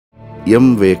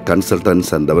M.V. Consultants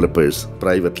and Developers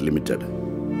Pvt. Limited.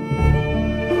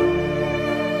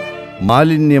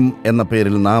 മാലിന്യം എന്ന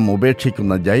പേരിൽ നാം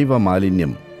ഉപേക്ഷിക്കുന്ന ജൈവ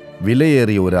മാലിന്യം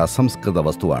വിലയേറിയ ഒരു അസംസ്കൃത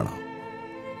വസ്തുവാണ്.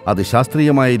 അത്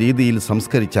ശാസ്ത്രീയമായ രീതിയിൽ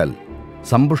സംസ്കരിച്ചാൽ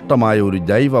സമ്പുഷ്ടമായ ഒരു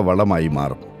ജൈവ വളമായി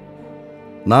മാറും.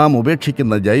 നാം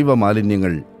ഉപേക്ഷിക്കുന്ന ജൈവ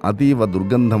മാലിന്യങ്ങൾ അതീവ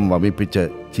ദുർഗന്ധം വമിപ്പിച്ച്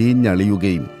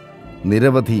ചീഞ്ഞളിയുകയും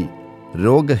നിരവധി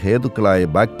രോഗഹേതുക്കളായ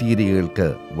ബാക്ടീരിയകൾക്ക്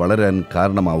വളരാൻ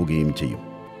കാരണമാവുകയും ചെയ്യും.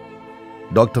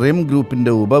 ഡോക്ടർ എം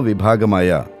ഗ്രൂപ്പിൻ്റെ ഉപവിഭാഗമായ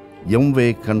M.V.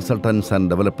 കൺസൾട്ടൻസ് ആൻഡ്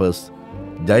ഡെവലപ്പേഴ്സ്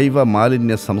ജൈവ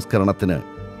മാലിന്യ സംസ്കരണത്തിന്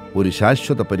ഒരു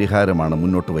ശാശ്വത പരിഹാരമാണ്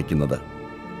മുന്നോട്ട് വയ്ക്കുന്നത്.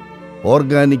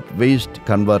 ഓർഗാനിക് വേസ്റ്റ്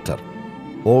കൺവേർട്ടർ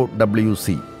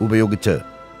OWC ഉപയോഗിച്ച്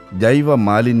ജൈവ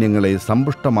മാലിന്യങ്ങളെ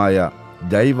സമ്പുഷ്ടമായ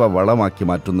ജൈവ വളമാക്കി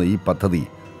മാറ്റുന്ന ഈ പദ്ധതി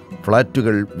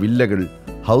ഫ്ളാറ്റുകൾ, വില്ലകൾ,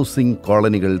 ഹൗസിംഗ്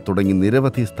കോളനികൾ തുടങ്ങി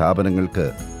നിരവധി സ്ഥാപനങ്ങൾക്ക്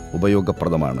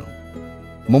ഉപയോഗപ്രദമാണ്.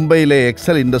 മുംബൈയിലെ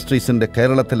എക്സൽ ഇൻഡസ്ട്രീസിൻ്റെ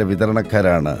കേരളത്തിലെ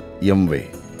വിതരണക്കാരാണ് M.V.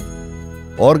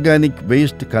 ഓർഗാനിക്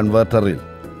വേസ്റ്റ് കൺവേർട്ടറിൽ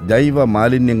ജൈവ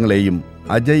മാലിന്യങ്ങളെയും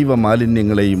അജൈവ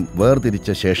മാലിന്യങ്ങളെയും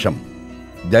വേർതിരിച്ച ശേഷം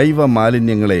ജൈവ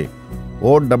മാലിന്യങ്ങളെ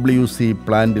OWC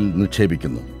പ്ലാന്റിൽ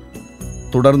നിക്ഷേപിക്കുന്നു.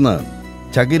 തുടർന്ന്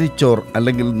ചകിരിച്ചോർ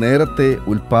അല്ലെങ്കിൽ നേരത്തെ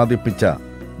ഉൽപ്പാദിപ്പിച്ച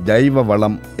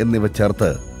ജൈവവളം എന്നിവ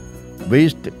ചേർത്ത്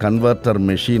വേസ്റ്റ് കൺവേർട്ടർ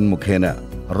മെഷീൻ മുഖേന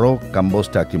റോ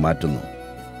കമ്പോസ്റ്റാക്കി മാറ്റുന്നു.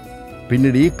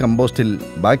 പിന്നീട് ഈ കമ്പോസ്റ്റിൽ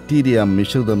ബാക്ടീരിയ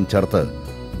മിശ്രിതം ചേർത്ത്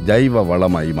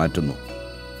ജൈവവളമായി മാറ്റുന്നു.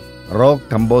 റോ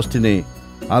കമ്പോസ്റ്റിനെ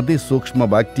അതിസൂക്ഷ്മ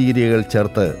ബാക്ടീരിയകൾ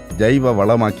ചേർത്ത്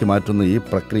ജൈവവളമാക്കി മാറ്റുന്ന ഈ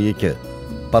പ്രക്രിയയ്ക്ക്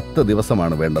 10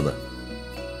 ദിവസമാണ് വേണ്ടത്.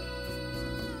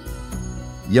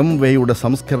 M.V.യുടെ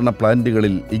സംസ്കരണ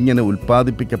പ്ലാന്റുകളിൽ ഇങ്ങനെ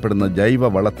ഉൽപ്പാദിപ്പിക്കപ്പെടുന്ന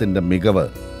ജൈവവളത്തിൻ്റെ മികവ്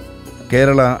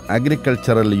കേരള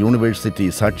അഗ്രികൾച്ചറൽ യൂണിവേഴ്സിറ്റി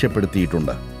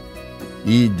സാക്ഷ്യപ്പെടുത്തിയിട്ടുണ്ട്.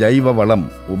 ഈ ജൈവവളം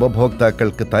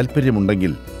ഉപഭോക്താക്കൾക്ക്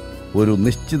താൽപ്പര്യമുണ്ടെങ്കിൽ ഒരു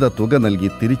നിശ്ചിത തുക നൽകി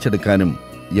തിരിച്ചെടുക്കാനും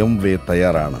M.V.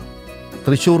 തയ്യാറാണ്.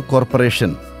 തൃശ്ശൂർ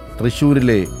കോർപ്പറേഷൻ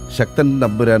തൃശ്ശൂരിലെ ശക്തൻ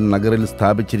തമ്പുരാൻ നഗറിൽ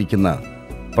സ്ഥാപിച്ചിരിക്കുന്ന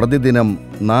പ്രതിദിനം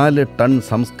 4 ടൺ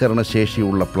സംസ്കരണ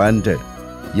ശേഷിയുള്ള പ്ലാന്റ്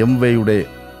M.V.യുടെ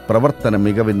പ്രവർത്തന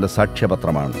മികവിൻ്റെ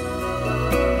സാക്ഷ്യപത്രമാണ്.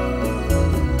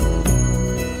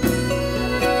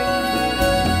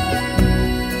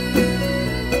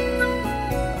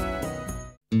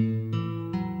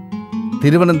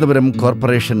 തിരുവനന്തപുരം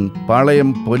കോർപ്പറേഷൻ പാളയം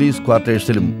പോലീസ്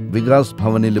ക്വാർട്ടേഴ്സിലും വികാസ്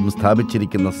ഭവനിലും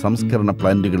സ്ഥാപിച്ചിരിക്കുന്ന സംസ്കരണ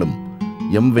പ്ലാന്റുകളും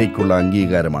M.V.ക്കുള്ള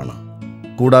അംഗീകാരമാണ്.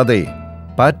 കൂടാതെ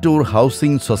പാറ്റൂർ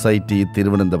ഹൗസിംഗ് സൊസൈറ്റി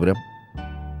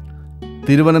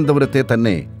തിരുവനന്തപുരത്തെ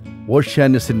തന്നെ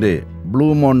ഓഷ്യാനസിൻ്റെ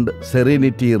ബ്ലൂമോണ്ട്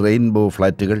സെറീനിറ്റി rainbow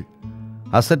ഫ്ലാറ്റുകൾ,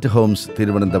 asset Holmes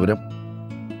Thiruvananthapuram,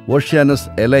 Oceanus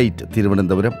elite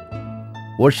Thiruvananthapuram,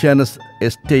 Oceanus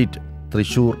estate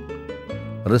Thrissur,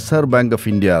 reserve bank of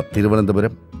India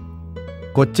Thiruvananthapuram,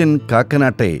 Cochin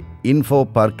കാക്കനാട്ടെ info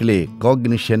പാർക്കിലെ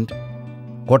കോഗ്നിഷ്യൻ്റ്,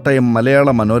 Kottayam Malayala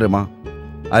Manorama,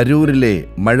 അരൂരിലെ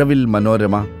Mazhavil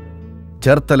Manorama,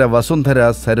 Cherthala Vasundhara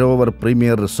Sarovar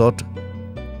premier resort,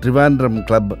 Trivandrum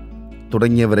club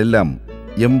തുടങ്ങിയവരെല്ലാം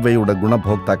M.V.യുടെ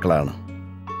ഗുണഭോക്താക്കളാണ്.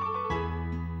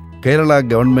 Kerala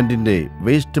ഗവൺമെൻറ്റിൻ്റെ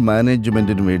വേസ്റ്റ്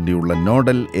മാനേജ്മെൻറ്റിനു വേണ്ടിയുള്ള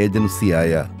നോഡൽ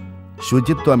ഏജൻസിയായ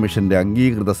ശുചിത്വ മിഷൻ്റെ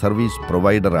അംഗീകൃത സർവീസ്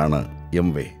പ്രൊവൈഡറാണ്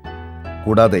M.V.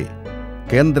 കൂടാതെ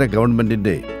കേന്ദ്ര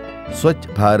ഗവൺമെൻറ്റിൻ്റെ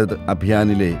സ്വച്ഛ് ഭാരത്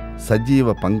അഭിയാനിലെ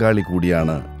സജീവ പങ്കാളി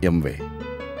കൂടിയാണ് M.V.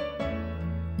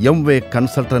 M.V.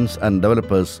 Consultants and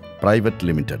developers private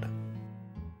limited.